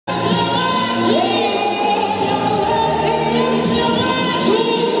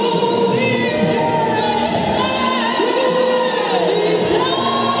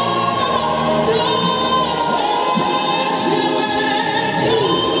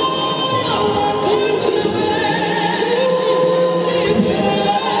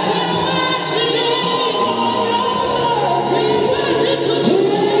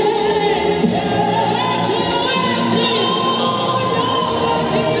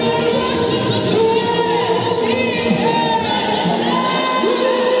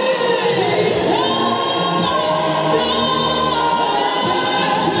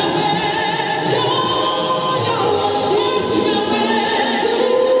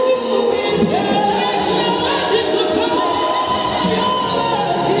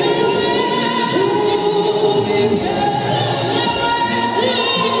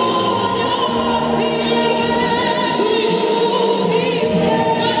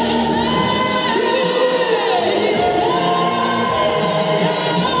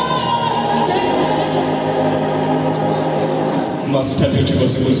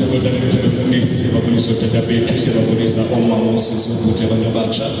siyabasebenzisa kodwa bethu siyababonisa odada bethu siyababonisa omama osisi ukuthi abanye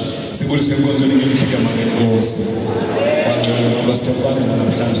abatsha sibonise enkonzweni ngelihlekama ngenkosi bangcwele noba Stefane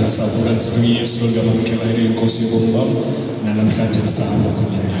namhlanje savuka nsithi uYesu lo ngamamkela ile inkosi yobomi namhlanje nisahamba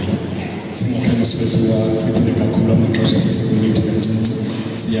kunye naye singakhange sibe siwachithile kakhulu amaxesha sesekulithi kancinci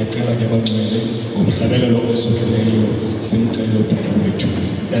siyacela ke bangcwele ngomhlabelelo osukileyo simcele udada wethu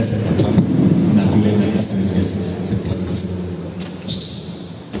eze ngaphambili nakulela isingesi siphakamise.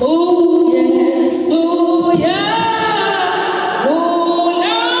 Oh yes, oh yeah.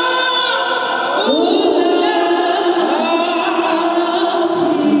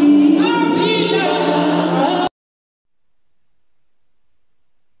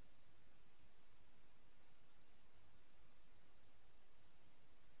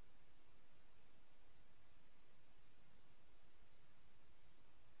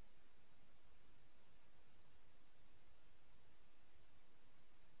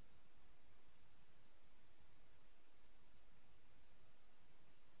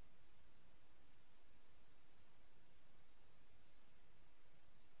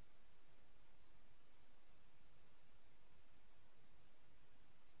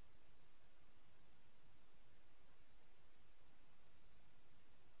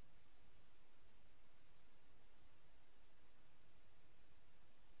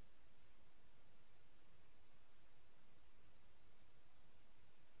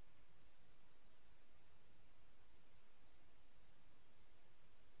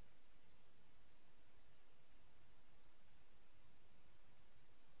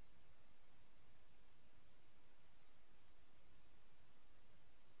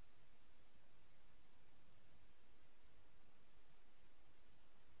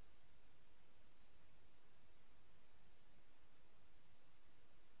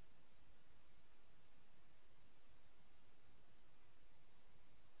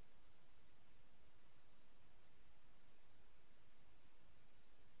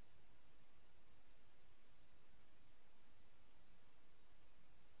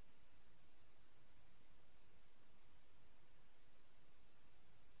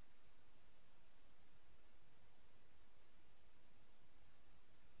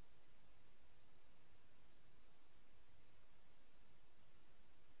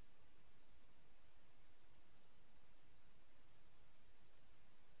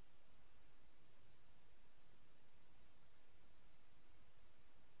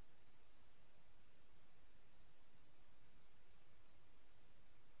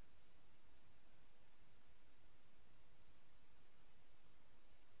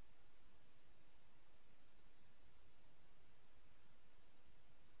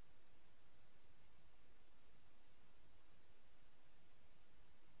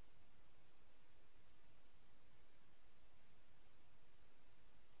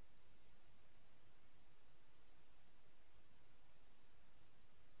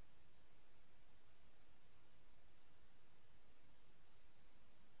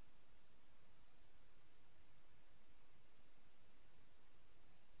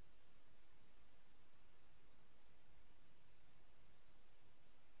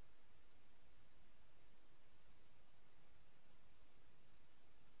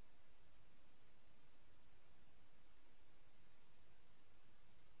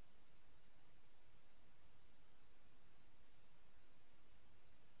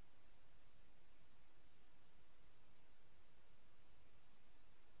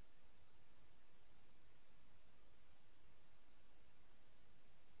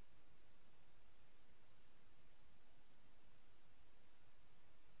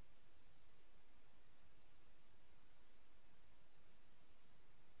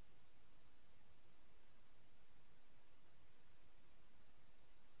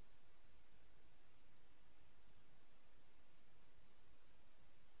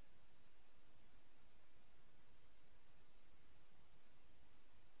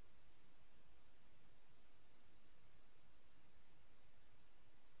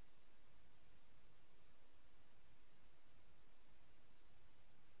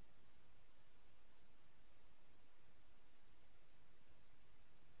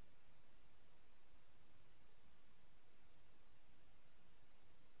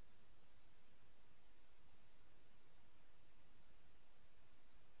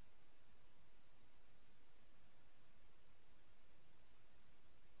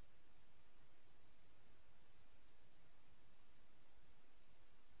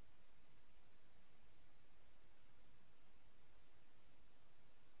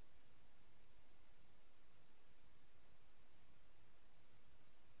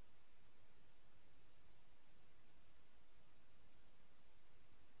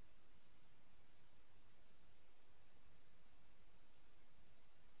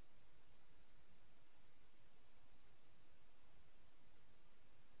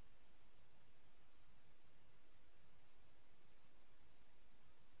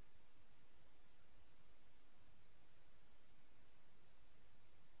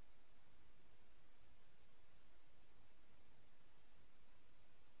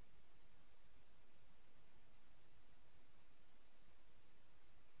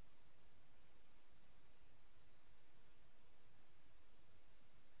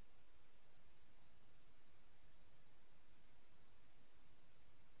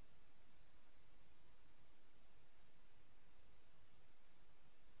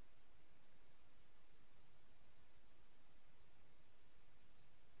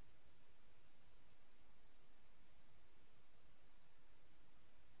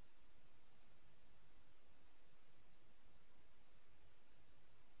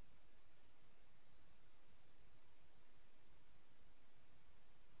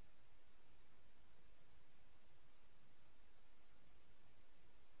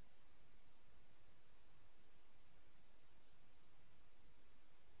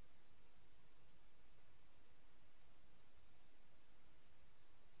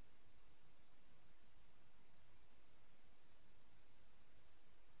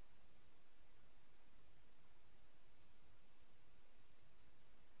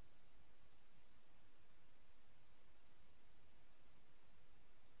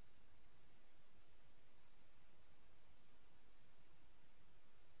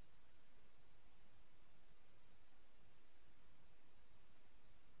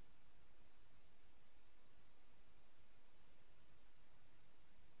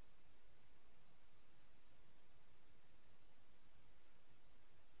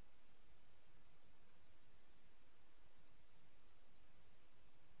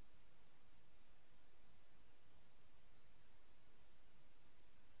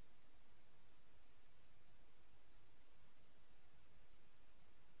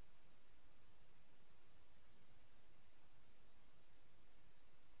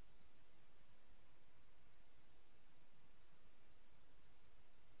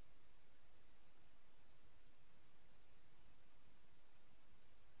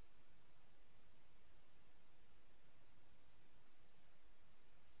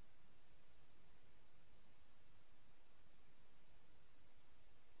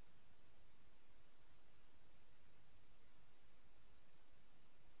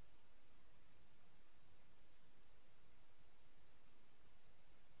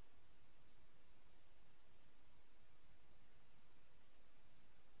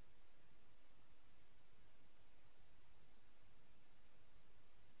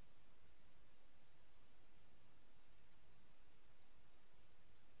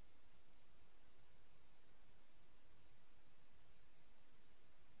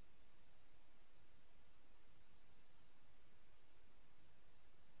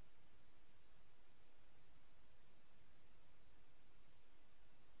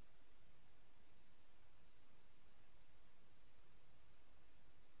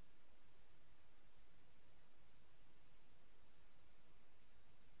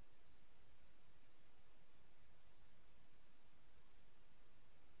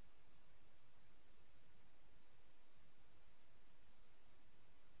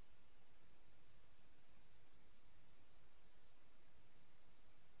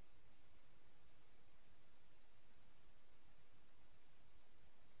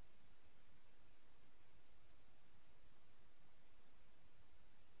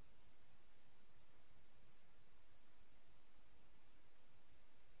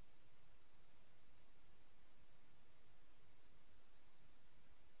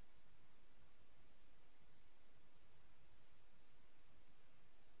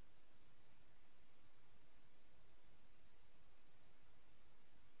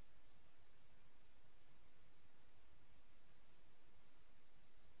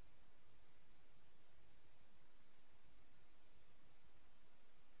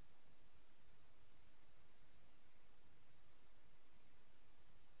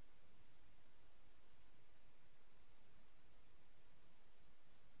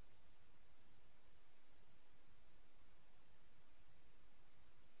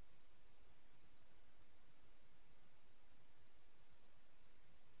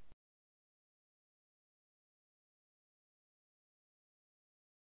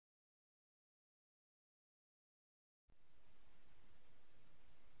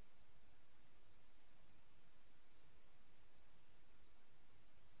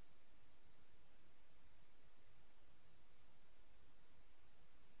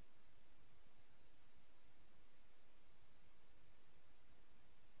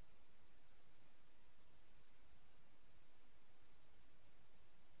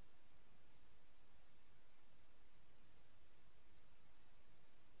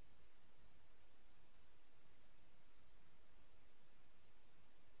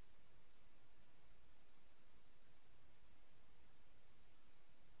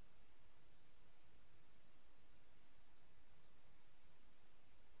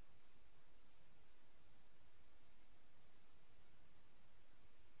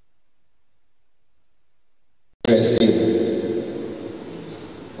 Firstly,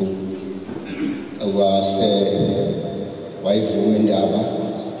 wayivuma indaba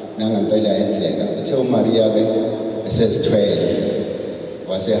nangempela yenzeka uthe uMaria ke esezithwele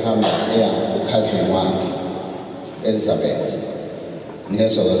wasehamba eya ukhazini wakhe Elizabeth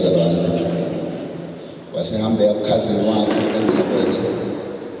ngeso kwazalwana wasehamba eya ukhazini wakhe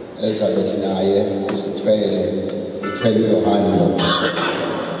Elizabeth naye uzithwele uthwele uYohane lo.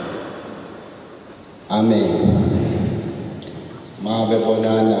 Amen. Ma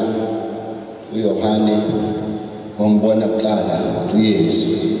bebonana uYohane ngombona kuqala uYesu.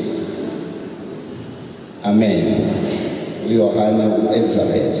 Amen. uYohane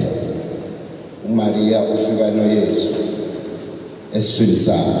uElizabeth uMaria ufika noYesu esiswini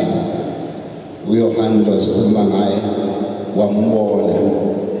sakhe. uYohane lo sikhuluma ngaye wambona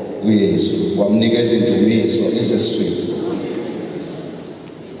uYesu wamnikeza indumiso esesiswini.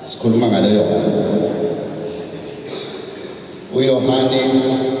 Sikhuluma ngalo Yohane. uYohane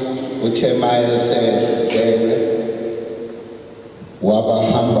uthe mayeselwe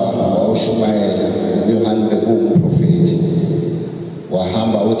wabahamba wawushumayela. uYohane bekuwumprofeti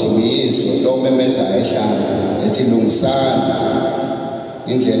wahamba uthi ngiyizwe lo memeza ehlanga ethi lungisani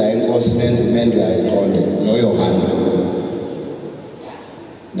indlela inkosi nenze imendo yayiqonde lo Yohane.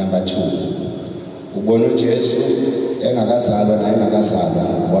 Number 2, ubona uJesu engakazalwa naye engakazalwa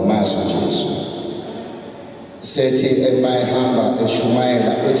wamazi uJesu. Sethi emayihamba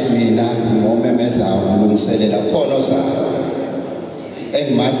eshumayela uthi mina ngomemezana ngilungiselela khona ozayo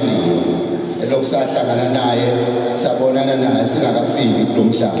engimaziyo elokusahlangana naye sabonana naye singakafiki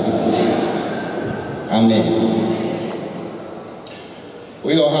kulomhlaba. Amen.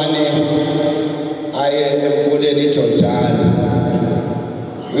 uYohane aye emfuleni iJordan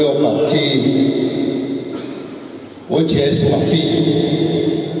uyobhaptiza. uJesu wafika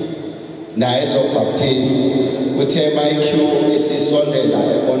naye ezobhaptiza. uthe mayikhulu isisondela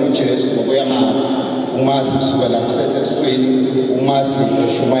ebona uJesu ngokuyamazi umazi kusukela kusesesiswini umazi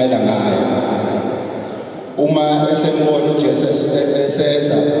eshumayela ngaye. uma esembona uJesu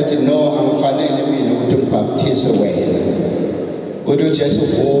eseza uthi no angifanele mina ukuthi ngibhaptize wena. uthi uJesu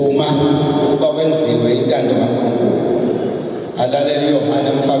vuma ukuba kwenziwe intando kaNkulunkulu. alalele uYohane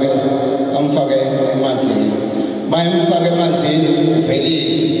amfake emanzini. mayemfake emanzini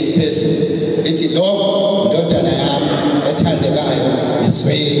uvelizwe phezulu lithi lo ndodana yami ethandekayo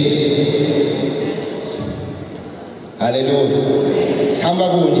izweni. Haleluya. Sihamba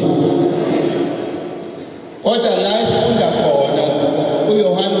kunye. Kodwa la esifunda khona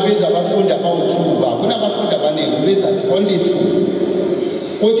uYohane ubiza abafundi abawuthuba. kunabafundi abaningi ubiza only 2.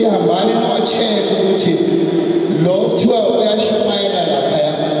 uthi hambani no-check ukuthi lo kuthiwa uyashumayela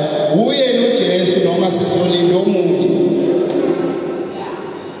lapha uye noJesu noma sizolinda omunye.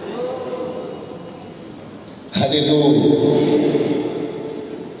 Haleluya.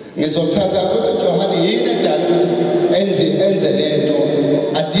 Ngizochaza ukuthi uJohane yini edala ukuthi enze lento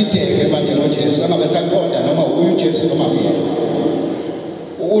adideke manje noJesu angabe saqonda noma uJesu noma yena.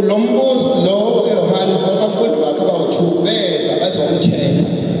 Lo mbuzo lo uYohane abafundi bakhe bawuthubeza bazomcheka.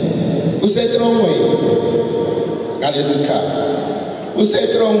 usetrongweni ngalesi sikhathi.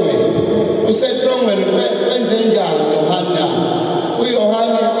 usetrongweni wenze njani uYohane?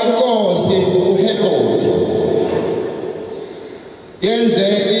 uYohane inkosi uHerod yenze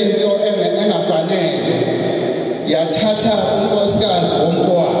into engafanele yathatha unkosikazi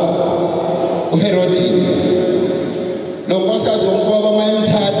womfowabo uHerodiya. lo nkosikazi womfowabo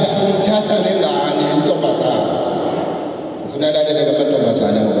umthatha nengane intombazana. ufuna lalela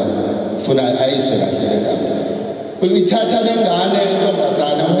kamantombazana ngoba ufuna ayizwe kahle le ndaba. uyithatha nengane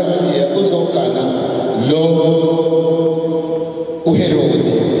intombazana uHerodiya uzogana lo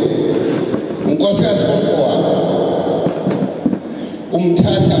uHerodi unkosikazi womfowabo.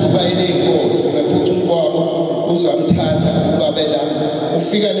 umthatha kuba inenkosi bephuca umfowabo uzamthatha ukabela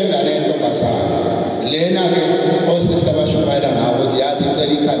ufika nengane yentombazana. lena ke osista bashumayela ngawo ukuthi yathi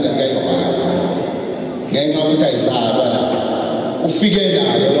icela ikhanda likaYohane ngenxa ukuthi ayizalwa la. ufike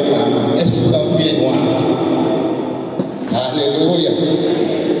nayo lo mama esuka umyeni wakhe. Haleluya.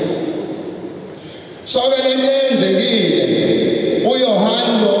 so ke lento yenzekile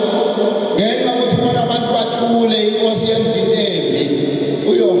uYohane lo ngenxa ukuthi bona abantu bathule inkosi yenza into embi.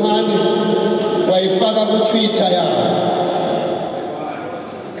 uYohane wayifaka ku-Twitter yakhe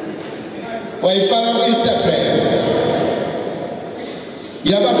wayifaka ku-Instagram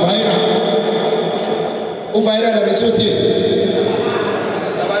yaba viral. uviral abethi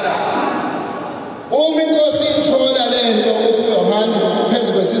sabana. uma inkosi ithola lento ukuthi uYohane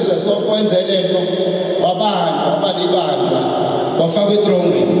phezu kwesizwe sokwenza lento wabanjwa wafakwa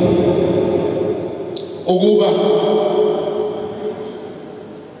etrongweni. ukuba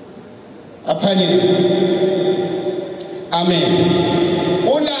aphanyele. Amen.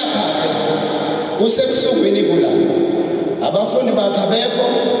 Ulapha ke usebuhlungwini kula. Abafundi bakhe abekho.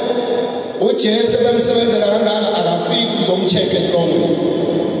 uJesu bemsebenzela kangaka akafiki uzomcheck etrongweni.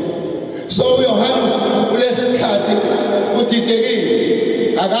 So uYohane kulesi sikhathi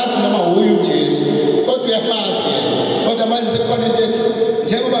udidekile akazi noma huyu uJesu kodwa uyamazi yena. Kodwa manje sekukhona into ethi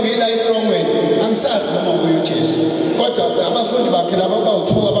njengoba ngiyila etrongweni angisazi noma huyu uJesu. Kodwa abafundi bakhe laba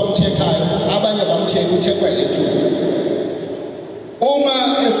bawu2 abamcheckayo abanye bamcheck ucheckwa le2. Uma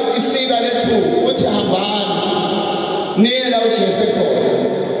ifika le2 uthi hambani niye la uJesu khona.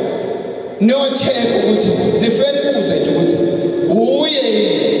 No check ukuthi nifeni kuze nje ukuthi uye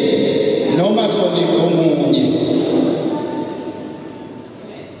noma solinga omunye.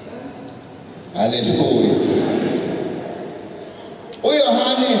 Haleluya.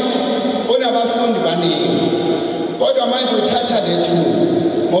 uYohane unabafundi baningi kodwa manje uthatha le2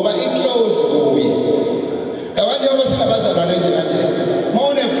 ngoba iclose kuye. Abanye abasingabazalwane nje kanje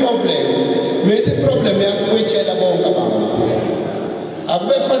mawune problem bese problem yakho uyitshela bonke abantu.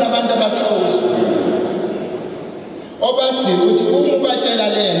 Akube khona abantu abaclose obasi ukuthi uma ubatshela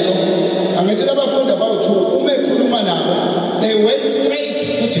lento angithi labafundi abawu2 uma ekhuluma nabo they went straight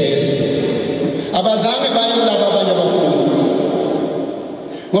to Jesus. Abazange baye kulabo abanye abafundi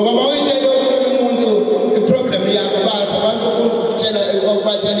ngoba mawuyitshela umuntu iproblem yakho base abantu ufuna ukutshela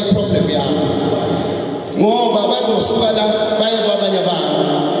ukubatshela iproblem yakho ngoba bazosuka la baye kwabanye abantu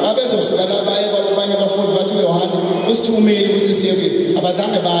babezosuka la baye kwabanye abafundi bathi uYohane usithumile ukuthi siye ke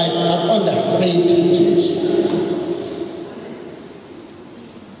abazange baye baqonda straight nje.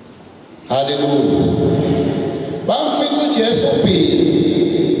 Hallelujah. Bamfika uJesu busy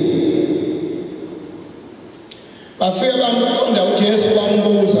bafika bamqonda uJesu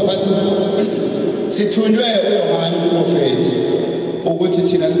bambuza bathi sithunywe uYohane uprofeti ukuthi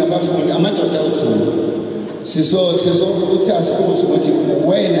thina singabafundi amadoda uthundu uthi asibuze ukuthi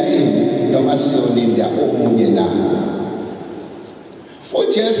wena yini noma siyolinda omunye la.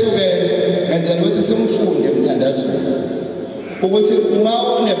 uJesu ke ngenzela ukuthi simfunde emthandazweni ukuthi uma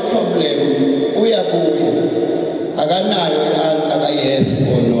une problem uyabuya akanayo i-answer ka yes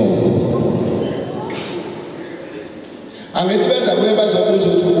or no. Angithi beza kuye bazobuza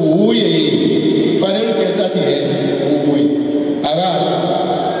ukuthi uye yini fanele uJesu athi yes uye akasho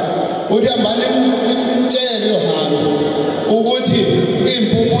uthi hambani nimtshele uYohane ukuthi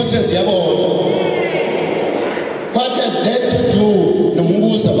impumputhe ziyabona. What has that to do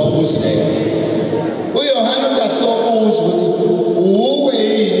nombuzo ababuzileyo? uYohane uthi asobuza ukuthi uwe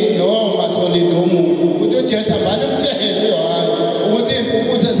yini noma solinda umuntu. Uthi uJesu hambani nimtshele uYohane ukuthi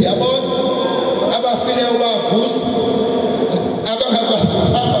impumputhe ziyabona abafileyo bavusa abangakwazi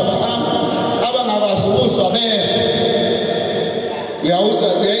ukuhamba bahamba abangakwazi ukuzwa bezwe. Uyawuzwa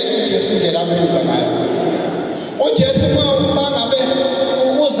uJesu indlela aphendula ngayo. uJesu mangabe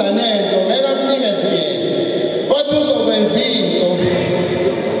ukuza nento ngeke akunikeze yes kodwa uzokwenza into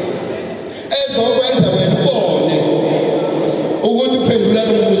ezokwenza wena ubone ukuthi uphendula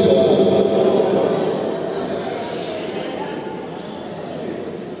lo mbuzo wakho.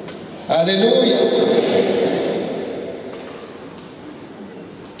 Haleluya.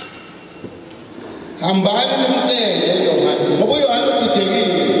 Hambani nimtshele uYohane ngoba uYohane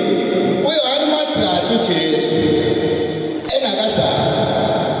udidekile. uYohane masikahle uJesu engakazali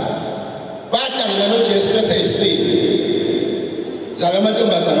bahlangana noJesu bese yisifile zala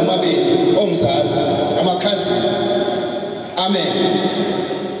amantombazana amabili omzali amakhazini. Amen.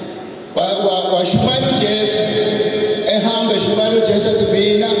 Washumayela uJesu ehamba eshumayela uJesu ethi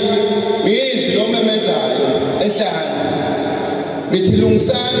mina ngizwi lo memezayo ehlane ngithi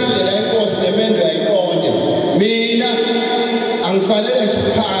lungisani indlela yenkosi nemendo yayiqonde mina angifanele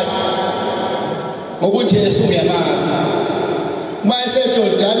ngiphathe ngoba uJesu ngiyamazi. Mayese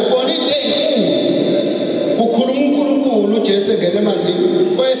Jordan ubona into enkulu kukhuluma uNkulunkulu uJesu engene emanzini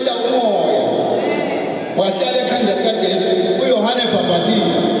kwehla umoya wahlala ekhanda likaJesu uYohane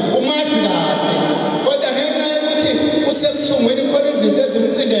ebhabhathiza umazi kahle kodwa ngenxa yokuthi usebuhlungwini khona izinto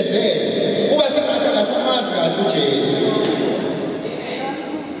ezimcindezele kuba sengathi akasamazi kahle uJesu.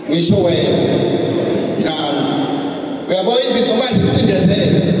 Ngisho wena nami uyabona izinto manje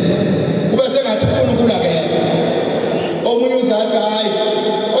zimcindezele kuba sengathi uNkulunkulu akekho. Omunye uzathi hayi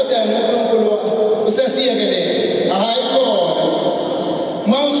kodwa uNkulunkulu usesiyekelele hayi khona.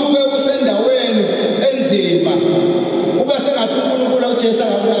 Mawusuke usendaweni enzima kuba sengathi uNkulunkulu uJesu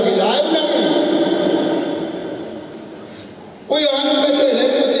angakunakile hayi unakile. uYohane uphethwe le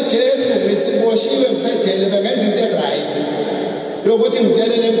ukuthi Jesu ngisiboshiwe ngisejele bengenza into right. yokuthi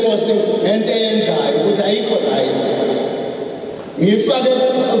ngitshele lenkosi ngento eyenzayo ukuthi ayikho right. Ngifake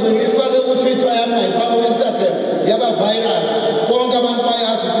ku-Twitter yami, ngifake ku-Instagram, yaba viral. Bonke abantu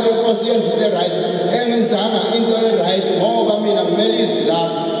bayazi ukuthi lenkosi yenza into right. Engenzanga into right ngoba mina ngimele izwi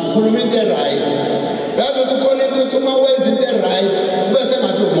lakho, ngikhuluma into right. Yazi ukuthi khona into uma wenza into right bese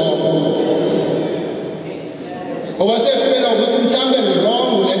ngathi umongo. Ngoba sefikela ukuthi mhlambe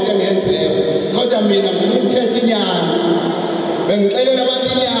ngirong lento engiyenzileyo, kodwa mina ngifuna ukuthetha inyani. Bengixelela abantu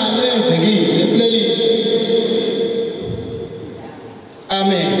inyani eyenzekile kulelizwe.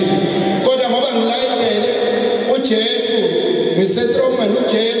 Amen. Kodwa ngoba ngilayitshele uJesu ngisetrongweni,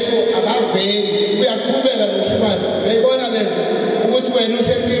 uJesu akaveli, uyaqhubeka noShimane. Uyayibona lento ukuthi wena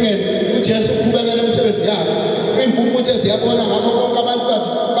usenkingeni, uJesu uqhubeka nemsebenzi yakhe. Impuputhe ziyabona ngapho konke abantu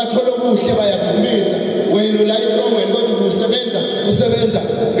bathola okuhle bayadumisa. Wena ulayitrongweni kodwa usebenza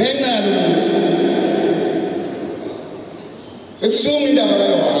ngenxa yalomuntu. Ebuhlungu indaba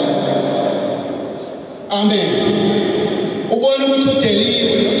kaYohane. Amen. Ubona ukuthi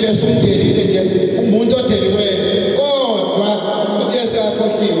udeliwe, uJesu umdelile nje, umuntu odeliweyo, kodwa uJesu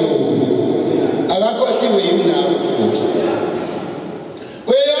akakhohliwe. Akakhohliwe yimi nawe futhi.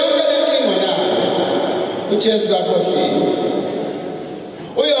 Kweyonke lenkingo nayo uJesu akakhohliwe.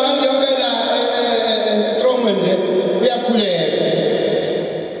 uYohane yobela etrongweni nje uyakhuleka.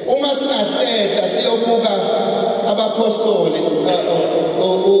 Uma singahlehla siyobuka abapostoli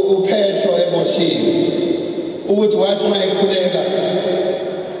uPetro eboshiwe, ukuthi wathi mayekhuleka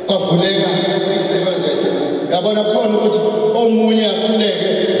kwavuleka iziko zethu. Yabona khona ukuthi omunye akhuleke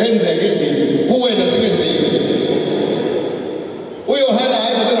senzeke izinto kuwena zingenzeki. uYohane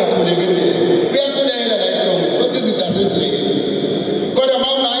hayi bengakhuleke nje, uyakhuleka la etrongweni kodwa izinto azenzeki. Kodwa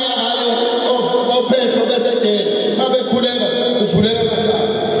mawungaya ngalo oPetro besejele, mabekhuleka kuvuleka amahlala,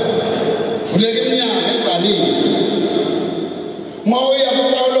 vuleka iminyango ebhalile. Mawuya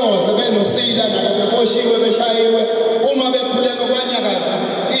kuPawulos benosila nabo beboshiwe beshayiwe, uma bekhuleka kwanyakaza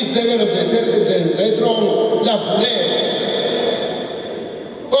izekelo zetrongo lavuleka.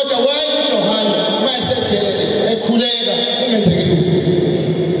 Kodwa waye uJohane mayesejele ekhuleka kungenzeki lutho.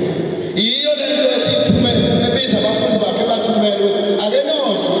 Yiyo lento esithumela ebiza abafundi bakhe bathumela ake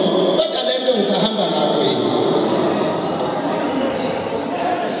nozwe ukuthi kodwa lento ngisahamba ngakho yini.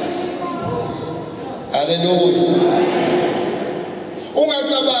 Haleluya.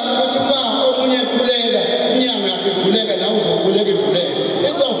 Ungacabanga ukuthi uma omunye ekhuleka inyanga yakhe ivuleka nawe uzokhuleka ivuleka.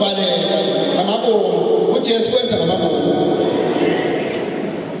 Izovaleka ngamabomu. uJesu wenza ngamabomu.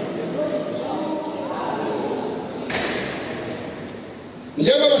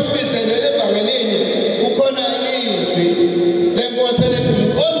 Njengoba sibizele evangelini kukhona izwi lenkosi elithi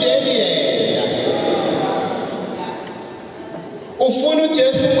mqondeni yena. Ufuna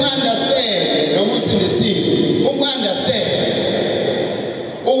uJesu umunderstand noma usindisiwe, umunderstand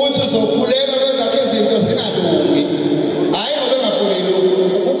ukuthi uzokhuleka kwezakhe izinto zingalungi. Hayi ngoba engafuni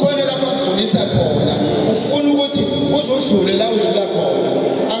lokho, kukhona lapho akudlulisa khona. Ufuna ukuthi uzodlule la udlula khona.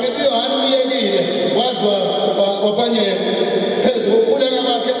 Angithi uYohane uyekile wazwa wabanyeka phezulu kokukhuleka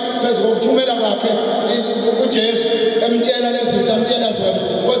kwakhe, phezulu kokuthumela kwakhe uJesu emtshela lezinto amtshela zona,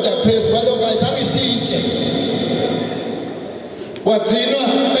 kodwa phezulu kwalokho ayisangishitshe. Wagcinwa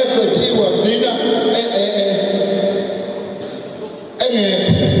egqithiwe, wagcinwa engekho.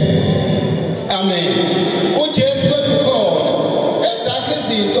 Amen. uJesu kodwa ukhona, ezakhe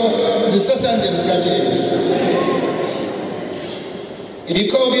izinto zisesandleni sikaJesu.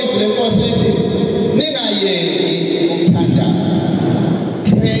 Yikho-ke izwi lenkosi lithi ningayeki ukuthandaza.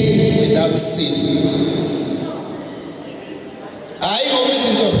 Pray without ceasing. Hayi ngoba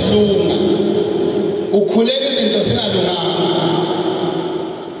izinto zilunga, ukhuleka izinto zingalunganga.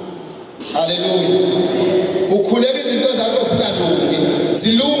 Haleluya. Ukhuleka izinto zakho zingalungi,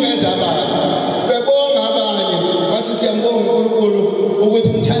 zilunge ezabanye. Bebonga abanye bathi siyambonga uNkulunkulu ukuthi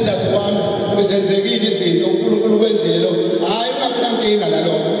umthandazo wami bezenzekile izinto uNkulunkulu kwenzile lo. Hayi ungabi nankinga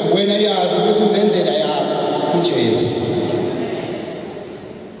nalo. Wena yazi ukuthi unendlela yakho uJesu.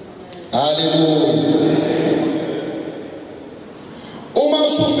 Haleluya. Uma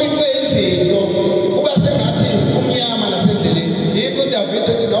usufikwe izinto kuba sengathi kumnyama nasendleleni. Yikho uDavid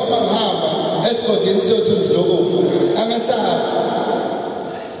ethi noma ngihamba esigodini siyothuza lokufa angasabi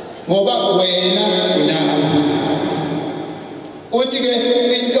ngoba wena unami. Uthi-ke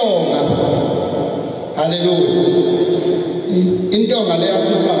intonga, haleluya, intonga le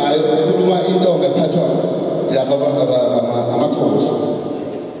akhuluma ngayo, ukhuluma intonga ephathwa lapha amakhosi,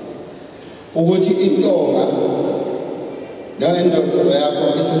 ukuthi intonga leyo indondo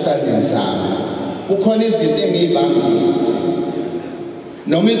yakho isesandleni sami. Kukhona izinto engiyibambile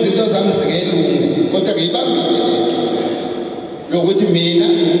noma izinto zami zingelunge kodwa ngiyibambile lento yokuthi mina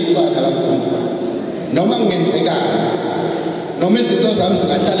ngumntwana kaNkulunkulu noma ngenzekani noma izinto zami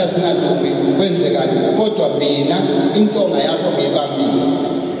zingahlala zingalungi kwenzekani kodwa mina intonga yakho ngiyibambile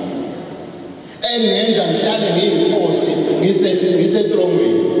engenza ngihlale ngiyinkosi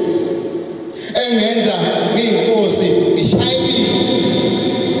ngisetrongweni engenza ngiyinkosi ngishayile.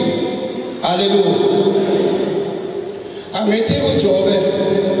 Haleluya. Angithi uJobe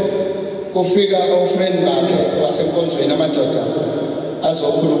kufika ofriend bakhe wasenkonzweni amadoda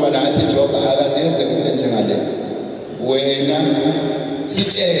azokhuluma nathi Jobe akaziyenze into enjengale wena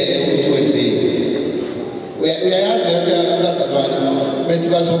sitshele ukuthi wenzeni. Uyayazi lento abazalwane bethi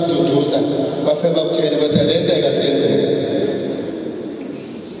bazokududuza bafike bakutshele ukuthi lento ayikazenzeka.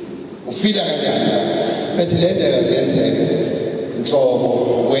 Ufila kanjani bethi lento ayikazenzeka inhlobo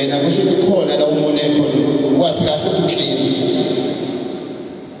wena kusho ukuthi khona la umone khona ukwazi kahle ukuthi uclean.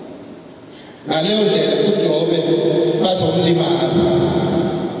 Ngaleyo ndlela uJobe bazomlimaza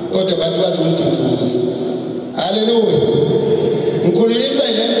kodwa bathi bazomduduza. Haleluya. Ngikhulunyiswa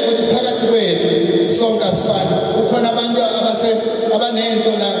yilento ukuthi phakathi kwethu sonke asifani. Ukhona abantu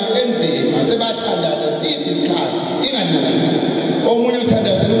abanento la enzima sebathandaza sithi isikhathi ingalungi. Omunye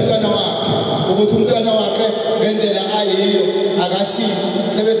uthandazela umntwana wakhe ukuthi umntwana wakhe ngendlela ayiyo akashintshi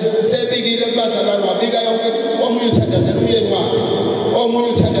sebethi sebikile kubazalwane wabika yonke. Omunye uthandazela umyeni wakhe, omunye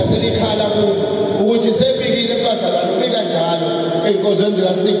uthandazela ikhala kubo ukuthi sebikile kubazalwane ubika njalo. Ey'nkonzweni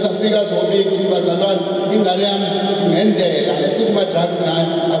zika-6 afika azobika ukuthi bazalwane ingane yami ngendlela esikuma drugs ngayo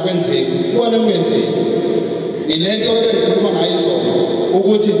akwenzeki kubona kungenzeki. Ilento ebengikhuluma ngayo izolo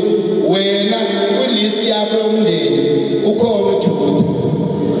ukuthi wena kwilist yakho yomndeni ukhona uJuda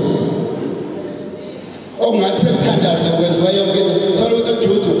okungathi sekuthandaze ukwenziwa yonke into. Thola ukuthi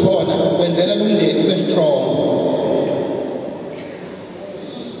uJuda ukhona wenzela umndeni ube strong.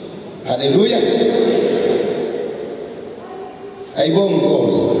 Haleluya. Ayibonge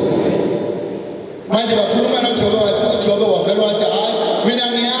Nkosi. Manje bakhuluma noJobe uJobe wavela wathi hayi mina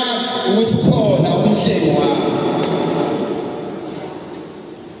ngiyazi ukuthi ukhona umhlengi wami.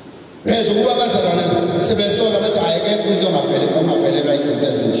 Phezulu kuba bazalwane sebesola bathi hayi ke umuntu ongavelelwa izinto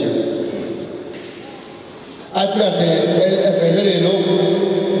ezinje. Athi kade evelele lokhu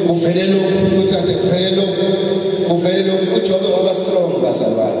uvele lokhu uthi kade uvele lokhu uJobe waba strong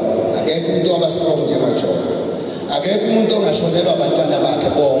bazalwane. Akekho umuntu waba strong njengoJobe. Akekho umuntu ongashonelwa abantwana bakhe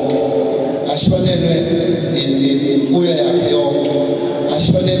bonke. Ashonelwe imfuyo yakhe yonke,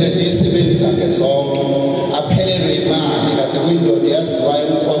 ashonelwe izisebenzi zakhe zonke, aphelelwe imali kade kuyindoda yaziwayo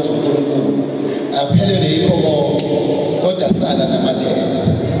umkhonto uNkulunkulu, aphelelwe yikho konke kodwa sala namathela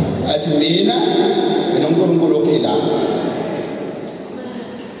athi mina uNkulunkulu ophilayo.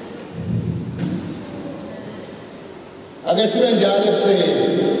 Ake sibe njalo ekuseni.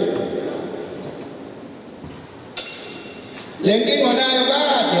 Lenkingo nayo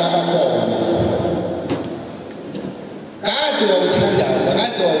kade abakhona. Kade wawuthandaza,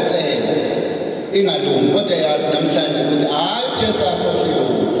 kade wawucela. Ingalungi kodwa yazi namhlanje ukuthi hayi uJesu akhohliwe.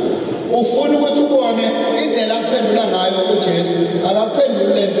 Ufuna ukuthi ubone indlela aphendula ngayo uJesu,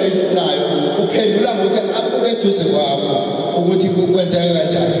 akaphenduli lento oyifunayo. Uphendula ngokuthi abuke eduze kwakho ukuthi kukwenzeka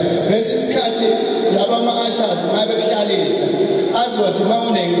kanjani. Bese isikhathi laba ama-ushers ngabe kuhlalisa azothi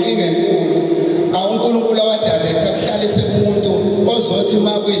mawunenkinga enkulu uNkulunkulu awadirecta kuhlalise umuntu ozothi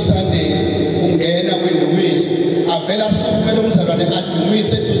makuyisandeni ungena kwindumiso avela asukume lo mzalwane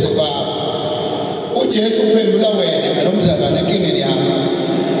adumise eduze kwakho. uJesu uphendula wena ngalo mzalwane enkingeni yakho.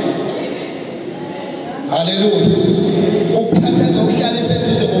 Haleluya. Ukuthatha ezokuhlalisa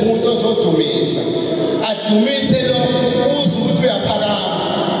eduze komuntu ozodumisa adumise lo uzwe ukuthi uyaphakama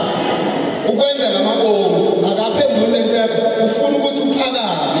ukwenza ngamabomu akaphenduli lento yakho ufuna ukuthi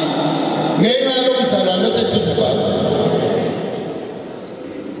uphakame ngenxa yomzalwane oseduze kwakho.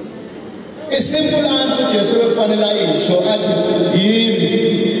 Isimple answer uJesu bekufanele ayisho athi yimi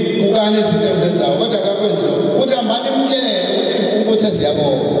ukane izinto ezenzayo kodwa akakwenziwa uthi hambani imtshele ukuthi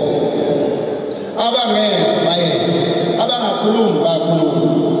ziyabona. Abangeke bayenze, abangakhulumi bakhuluma.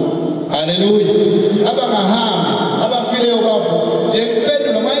 Haleluya. Abangahambi abafileyo bafu. Le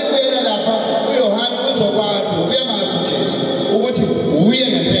mpendulo mayibuyela lapha uYohane uzokwazi uyamazi uJesu ukuthi uye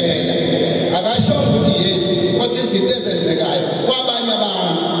ngempela. Akasho ukuthi yes kodwa izinto ezenzekayo kwabanye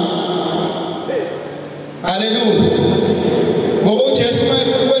abantu. Haleluya. Ngoba uJesu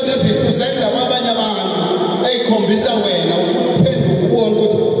mayefuna ukwenza izinto uzenza kwabanye abantu eyikhombisa wena ufuna uphenduka ubone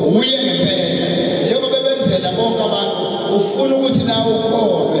ukuthi uye ngempela. Njengoba benzela bonke abantu ufuna ukuthi nawe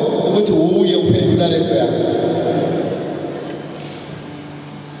ukholwe ukuthi uye uphendula lento yakho.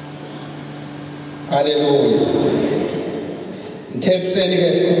 Haleluya. Nthekuseni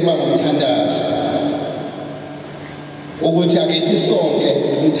ke sikhuluma ngomthandazo. ukuthi akithi sonke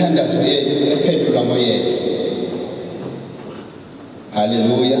umthandazo yethu ephendulwa ngoyes.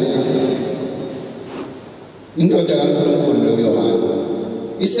 Haleluya. Indoda kaNkulunkulu lo Yohana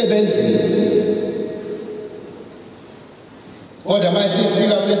isebenzile. Kodwa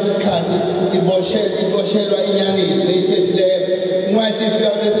masifika kulesi sikhathi iboshelwa inyaniso eyithethileyo. Uma sifika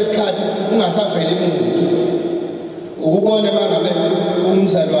kulesi sikhathi ungasaveli umuntu. Ukubona mangabe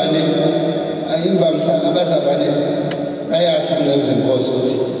umzalwane imvamisa abazalwane bayasincezu zenkosi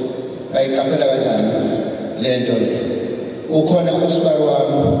ukuthi ayikaphela kanjani lento le. Ukhona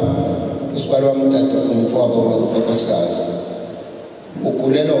usibari wami utata umfowabo wokosikazi.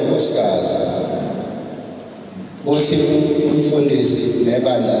 Ugulelwa unkosikazi. Uthi umfundisi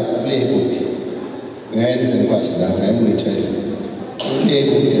nebandla lekude ngenze nkwasi la ngiyitshela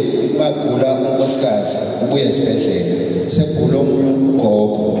lekude magula unkosikazi ubuye esibhedlela segula omunye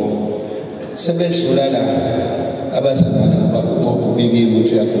ugogo sebedlula la abazalwane ngoba ugogo ubikiwe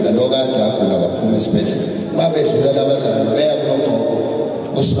ukuthi uyagula lo kade agula kaphuma esibhedlela mabedlula labazalwane beya kugogo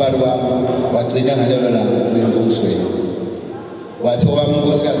usibali wami wagcina ngalelo langa uye enkonzweni. Wathi wami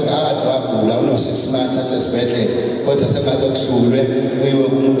unkosikazi kade wagula uno 6 months asesibhedlela kodwa sengathi okuhlulwe kuyiwe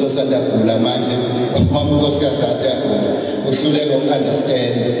kumuntu osanda kugula manje. Wami unkosikazi ade yagula uhluleka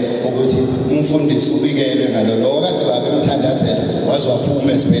ukunderstand ukuthi umfundisi ubikelwe ngalo lo kade babe emthandazela waze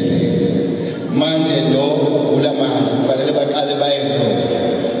waphuma esibhedlela. Manje lo ugula manje kufanele baqale baye kulo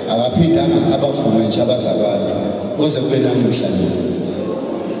akaphindanga abavume nje abazalwane kuze kube namuhla lo.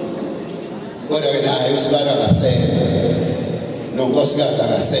 Kodwa ke naye usibala ngasekho nonkosikazi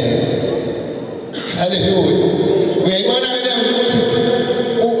akasekho. Haleluya. Uyayibona ke le ukuthi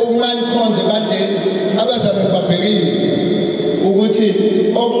umani khonze bandleni abazalwane babhekile ukuthi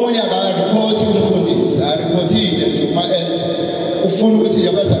omunye akareport umfundisi areportile nje ufuna ukuthi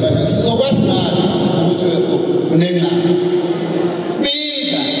abazalwane sizokwazi ngani ukuthi unengxaki.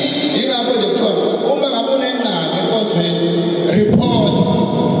 Bika ingakho nje kuthiwa uma ngabe unengxaki enkonzweni report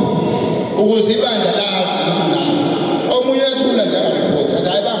ukuze ibandla lazi ukuthi nayo. Omunye ethula nje akareport athi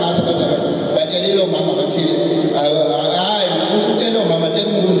hayi bangase abazalwane batshelile omama bathile hayi usutshela omama tshela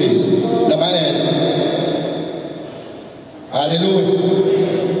umfundisi namayena. Haleluya.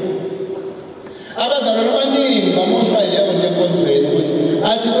 Abazalwane abaningi bamoshwa yileyo nto enkonzweni ukuthi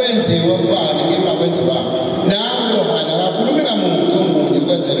athi kwenziwe kubani ngema kwenziwa. Nawe Yohana akakhulumi ngamuntu omunye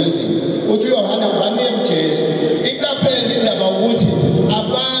ukwenzela izinto. Uthi Yohana ubanike uJesu. Iqaphele indaba ukuthi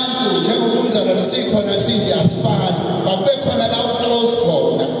abantu njengoba umzalwane sikhona sinje asifani bakube khona la uclose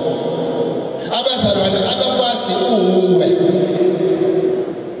khona. Abazalwane abakwazi uwe.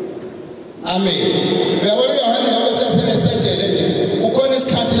 Amen. Uyabona Yohana ngoba sesejele nje ukhona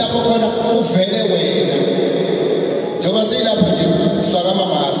isikhathi lapho khona uvele wena. Njengoba silapha nje sifaka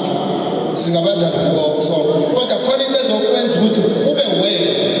ama-mask singabazalwane bonke so kodwa khona into ezokwenza ukuthi ube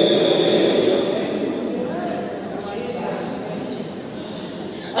wena.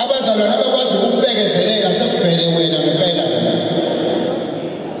 Abazalwane abakwazi ukubekezelela sekuvele wena ngempela.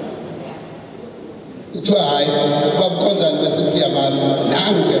 Kuthiwa hayi babukhonzani bese siyamazi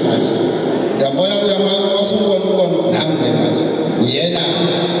nangu ke manje. Uyambona uyamawusubona ubona nangu ke manje. Uyena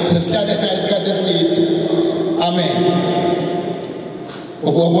sesihlale naye isikhathi eside. Amen.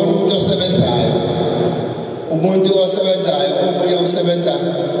 Ukubona umuntu osebenzayo. Umuntu osebenzayo omunye usebenza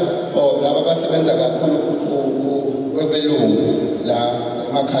laba basebenza kakhulu kwebelungu la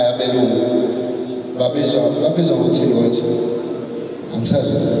emakhaya belungu babizwa ngothini konje angisazi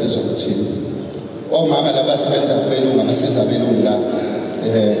ukuthi babizwa ngothini. Omama laba basebenza kubelungu abasiza belungu la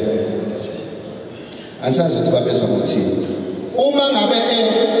angisazi ukuthi babizwa ngothini. Uma ngabe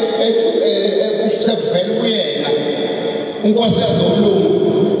ufevela kuyena unkosikazi omlungu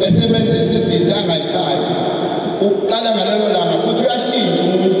esebenzisa izinto angayithandi uqala ngalelo langa futhi uyashintsha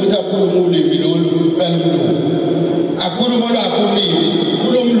umuntu ukuthi akhulume ulimi lolu lwalomlungu akhuluma lwakhe ulimi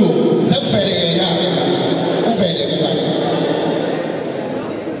kulomlungu sekuvele yena ke manje uvele ke manje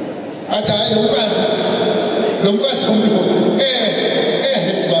athi hayi lo mfazi omlungu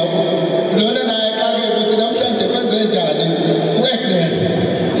sizwa lona naye kake ukuthi namhlanje kwenze njani ku-Agnes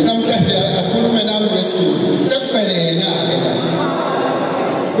namhlanje akhulume nami ngesizulu sekuvele yena ke manje.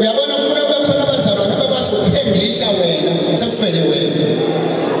 Uyabona ufuna kube khona abazalwane abakwazi ukuenglisha wena sekuvele wena.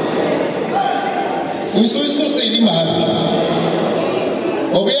 Uyisusile imaski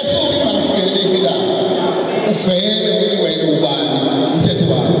obuyasuka imaski elithi la uvele ukuthi wena ubani umthetho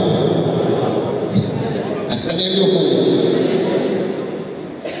wakho. Haleluya.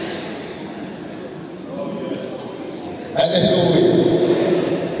 Haleluya.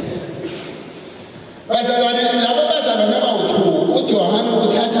 Bazalwane labo bazalwane abawu2 uJohana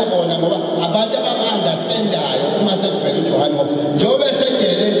uthatha bona ngoba abantu abama-understandayo uma sekuvela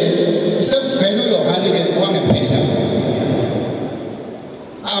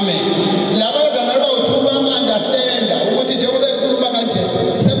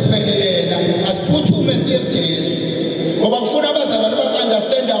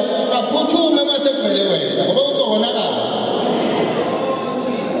mase kuvele wena ngoba uzokonakala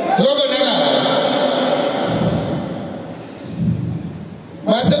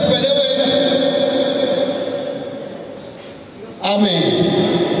mase kuvele wena amen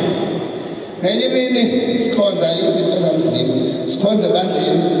ngenye imini sikhonza izinto zamsilimu sikhonza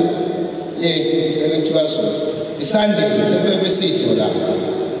ebandleni ekuthiwa iSunday sebebe sidlo la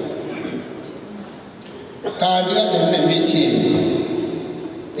kanti kade kunemeeting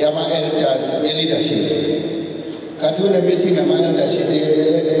yama-elders ye-leadership kathi kune-meeting yama-leadership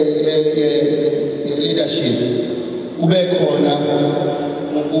ye-leadership kube khona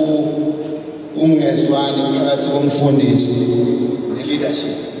ukungezwani phakathi komfundisi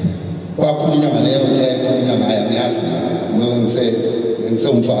ne-leadership wakhulunywa ngaleyo nto ekhulunywa ngayo ngiyazi ngoba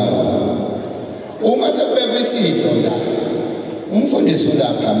ngisewumfana uma sekubekwe isidlo la umfundisi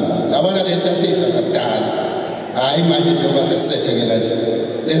ulapha yabona lesi sidlo sakudala hayi manje njengoba sesisethekela nje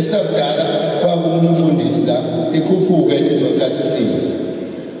lesi sakudala kwakumfundisi la ikhuphuke lizothatha isidlo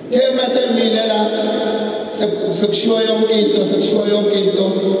thema semile la sekushiwo yonke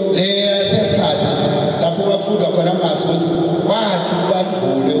into leya sesikhathi lapho kwafundwa khona amazwi ukuthi wathi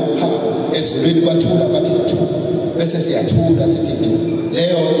balivule uphawu ezulwini kwathula bathi thu bese siyathula sithi thu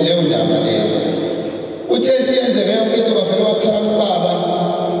leyo ndaba leyo uthe siyenzeke yonke into kwavela waphakama ubaba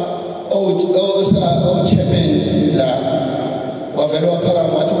chairman la wavela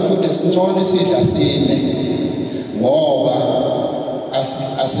waphakama wathi umfundisi ngcono isidla sine ngoba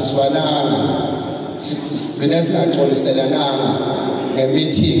asizwananga sigcine singaxoliselananga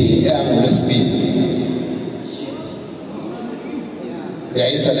ngemeeting eyangolwesibili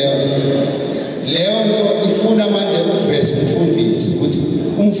yayisa leyo nto ifuna manje ukuveza umfundisi ukuthi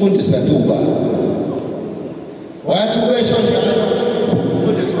umfundisi kanti ubani wathi ubesho njalo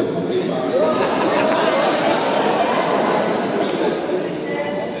umfundisi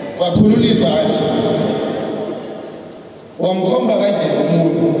wakhulula ibhathi wamkhomba kanje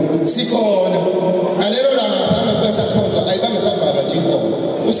umuntu sikhona ngalelo langa zange kube sakhonza ayibange savala nje inkomo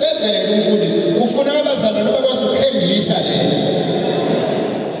usevele umfundisi ufuna abazalwane bakwazi ukuhlanganisha lento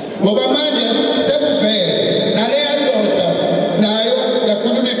ngoba manje sekuvele naleya ndoda nayo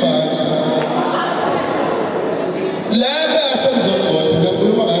yakhulula ibhathi laba Sons of God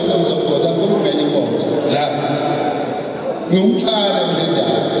ngakhuluma ngayo Sons of God ngakhuluma inkonzo la ngumfana kule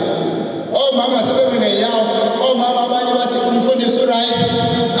ndawo omama sebengenyawo omama abanye bathi umfundisi right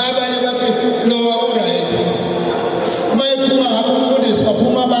abanye bathi lo right mayiphuma ngapha umfundisi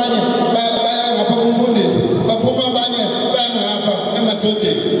baphuma abanye baya ngapha kumfundisi baphuma abanye baya ngapha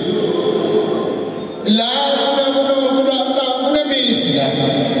emadodeni la kunemisi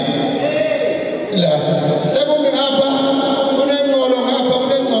la sekumi ngapha kunengqolo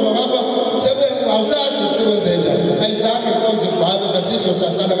ngapha sebe awusazi ukusebenza njani ayizange inkonzo ivalwe nasidlo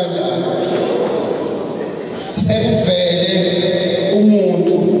sasala kanjani sekuvele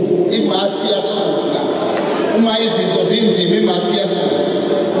umuntu imaski yasuka uma izinto zinzima imaski yasuka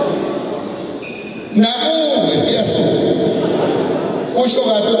nakuwe iyasuka usho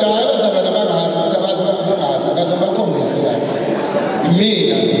kathi ukuthi hayi abazalwane bangazi akaze bakhombise kahle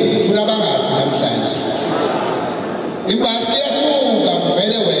mina ufuna bangazi namhlanje imaski yasuka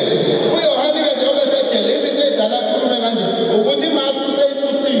kuvele wena uyohani-ke njengoba esejele izinto ey'dala akhulume kanje ukuthi imaski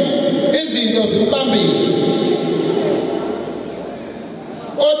useyisusile izinto zimbambile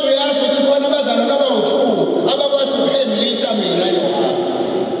kodwa uyazi ukuthi khona abazalwane abawu-2 abakwazi ukuhlanganisa mina yohana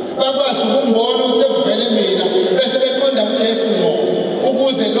bakwazi ukungibona ukuthi sekuvele mina bese beqonda kuJesu ngqo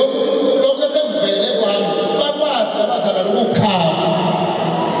ukuze lokho sekuvele kwami bakwazi abazalwane ukukhava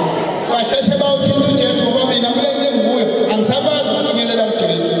basheshe bawuthinta uJesu ngoba mina kule nto enguyo angisakwazi ukufinyelela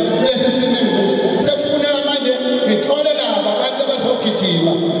kuJesu kulesi simo enguso sekufuneka manje ngithole laba abantu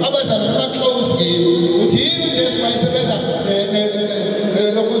abazogijima abazalwane ba-close kimi uthi yini uJesu wayesebenza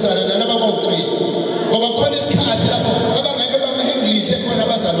lokuzana nalaba bawu-3 ngoba kukhona isikhathi lapho abangeke bamahenglishe khona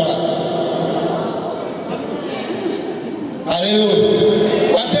abazalwane haleluya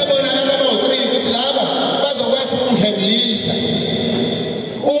wasebona laba bawu-3 ukuthi laba bazokwazi ukumhenglisha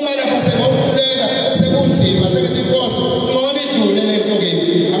uma lapho sekukhuleka sekunzima sekuthi inkosi ngcono idlule lento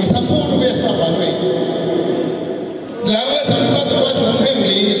kimi angisafuni ukuya esiphambanweni labo bazalwane bazokwazi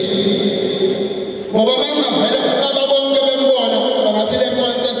ukumhenglisha ngoba bangavela aba bonke bembona bangathi le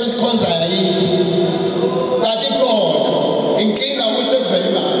nkonto esikhonzayo ayikho kanti khona inkinga ukuthi sekuvela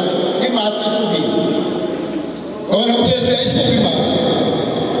imaski isukile ngoba uJesu yayisuka imaski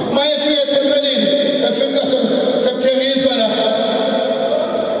mayefika ethempelini efika sekuthengiswa la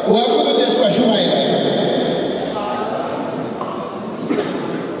wafika uJesu washumayela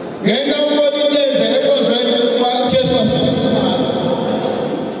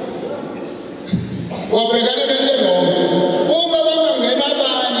wabhekana nento lonke uma bangangena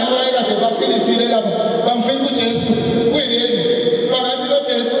abanye wayekade baphilisile lapha bamfica uJesu kuyini bangathi lo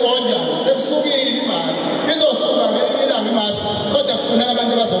Jesu onjani sekusukile imasa izosuka ngelinye ilanga imasa kodwa kufuneka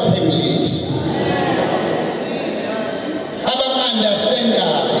abantu abazophengisha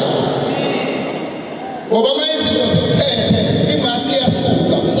abaku-understandayo ngoba uma izinto zikuphethe imaski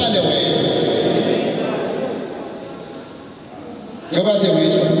iyasuka kusale wena njengoba nje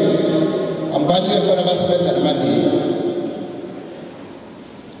ngisho ambathi khona abasebenza namandiya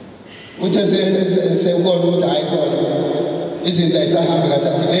uthe sekubona ukuthi hayi khona izinto ayisahambi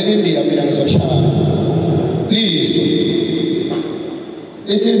kahle leli ndiya mina ngizoshaya lizwe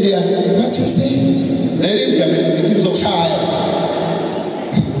ithi ndiya what you say leli ndiya mina ngithi ngizokushaya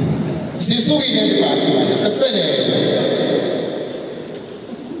sisukile ibhasi manje sekuselela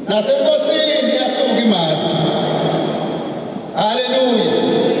nasenkosini yasuka imaski haleluya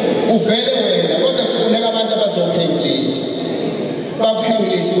uvele wena kodwa kufuneka abantu abazophengisha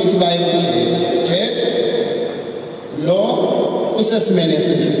baphengisha ukuthi baye kuJesu Jesu lo usesimene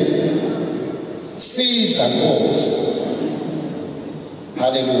esinje siza Nkosi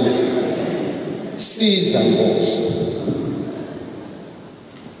haleluya siza Nkosi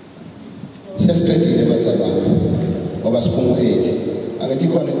sesiqedile bazalwane ngoba siphuma 8 angithi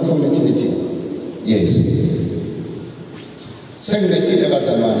khona comment nithi yes sengiqedile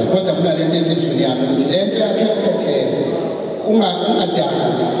bazalwane kodwa kunalento enhlizweni yami ukuthi lento yakhe ephethe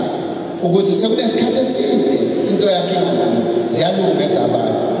ungadala ukuthi sekunesikhathi eside into yakhe ingalungi ziyalunga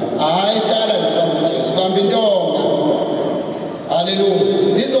ezabantu hayi hlala noma uJesu bamba intonga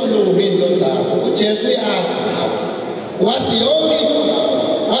haleluya zizolunga into zakho uJesu uyazi wazi yonke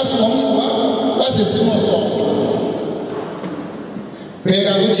wazi ngomswa wazi isimo sonke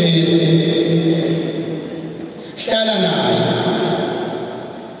bheka kuJesu hlala naye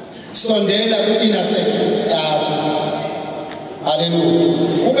sondela ku-inner circle yakho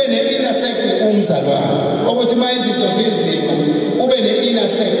haleluya ube ne-inner circle umzalwane ukuthi uma izinto zinzima ube ne-inner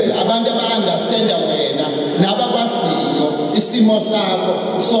circle abantu aba-understanda wena nabakwaziyo isimo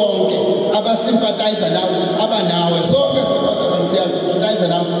sakho sonke abasympathize nawe abanawe sonke sibazalwane siyasympathize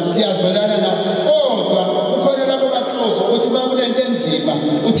nawe siyazwelana nawe kodwa kukhona labo ba-close ukuthi bakulento enzima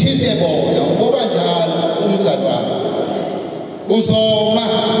uthinte bona uboba njalo umzalwane uzoma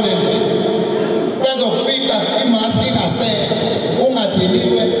kulendlela bazokufika imaski ingasekho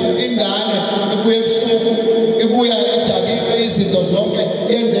ungadiniwe ingane ibuye ebusuku ibuya edakile izinto zonke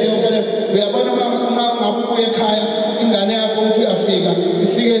yenze yonke le uyabona uma ngabuye ekhaya ingane yakho ukuthi uyafika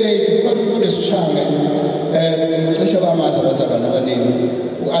ifike late kodwa umfundisi ushange cishe bamazi abazalwane abaningi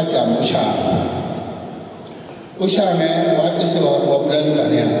uAdam ushange wacishe wabulala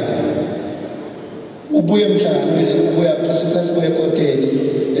ingane yakhe ubuye emhlanganweni ubuya cishe sesibuye ekoteni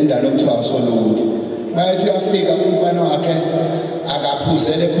endalo okuthiwa Solomon ngathi uyafika umfana wakhe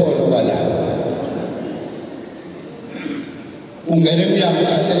akaphuzele khona obalala ungene emnyango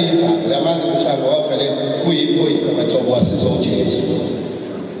ukhahlela ivalo uyamazi umshanga wavele kuyiphoyisa bathobo wasizoJesu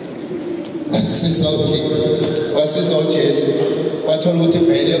wasizoJesu wathola ukuthi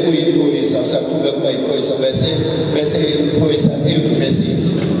vele uyiphoyisa usaqhubeka kuba yiphoyisa bese iphoyisa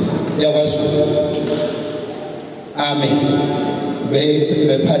e-university yakwaZulu amen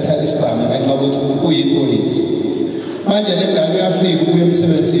bephatha isibhamu ngenxa ukuthi uyiphoyisa manje le ngane uyafika ubuye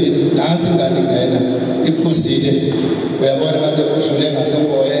emsebenzini nansi ingane ingena iphuzile uyabona kade udlule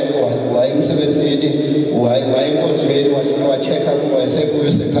ngasemboye waye emsebenzini waye enkonzweni wachecka umoya sebuye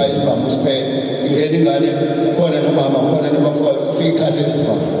esekhaya isibhamu siphethe ingena ingane khona nomama khona nabafowabo ufika ikhahlela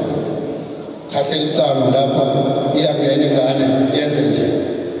isibhamu khahlela itsango lapha iyangena ingane yenze nje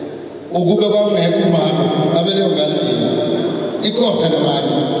ukube kwangekho umama ngabe leyo ngane ikhona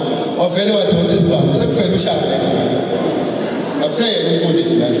namanje wavele wadonsa isibhamu sekufela ushaka akuseyena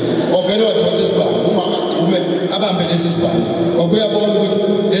umfundisi manje wavele wadonsa isibhamu umama ume abambe lesi sibhamu ngokuyabona ukuthi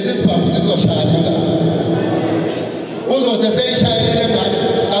lesi sibhamu sizoshaya ingane uzothi seyishayele le ngane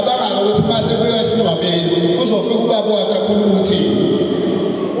cabanga ukuthi mase kuyo esingcwabeni uzofika ubaba wakhe akhuluma ukuthini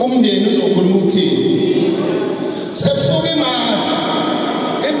umndeni uzokhuluma ukuthini sekusuka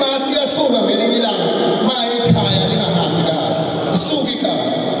imaski iyasuka ngelinye ilanga maye ekhaya lingahambi kahle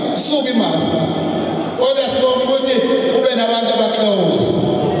isuka imaski kodwa sibonga ukuthi ube nabantu abaclose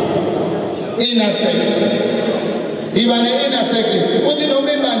inner circle iba ne-inner circle uthi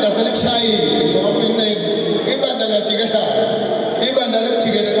noma ibanda selikushayile ngisho ngoba uyincengo ibanda liyajikelela ibanda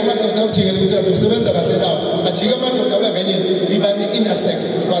lekujikelele amadoda akujikele ukuthi usebenza kahle nawo ajike amadoda abengenye iba ne-inner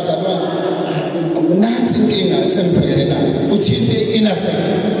circle bazalwane nansi inkinga esengibhekene nayo uthinte i-inner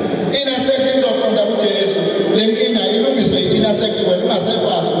circle izoqonda kuJesu le nkinga ilungiswe i-inner circle wena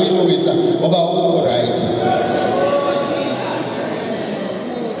ungasekwazi ukuyilungisa uyabonisa ngoba ukho right.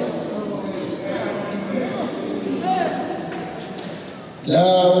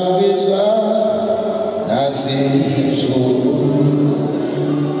 La ubizwa nazizulu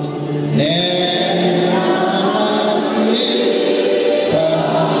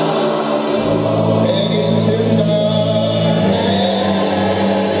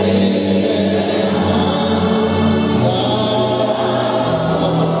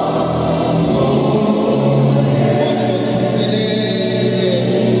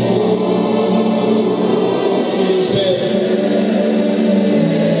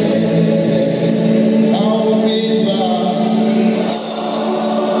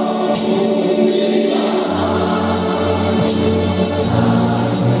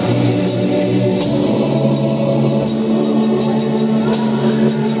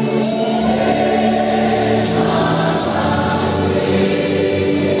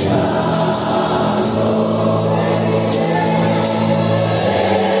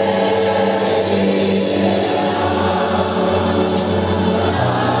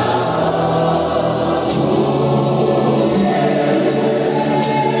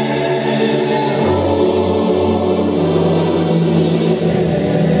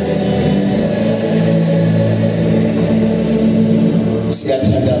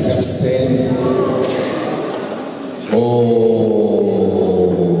siyathandaza ekuseni.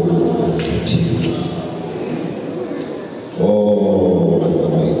 Thixo. Oh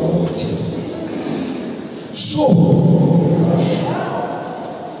my God. So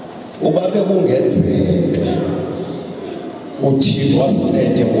ubabe kungenzeka uThixo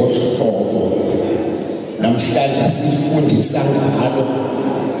asincede ngohlobo namhlanje sifundisa ngalo,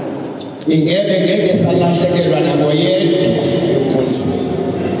 ingebe ngeke salahlekelwa nabo yedwa enkonzweni.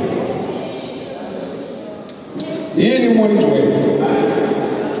 Yini moyingcwele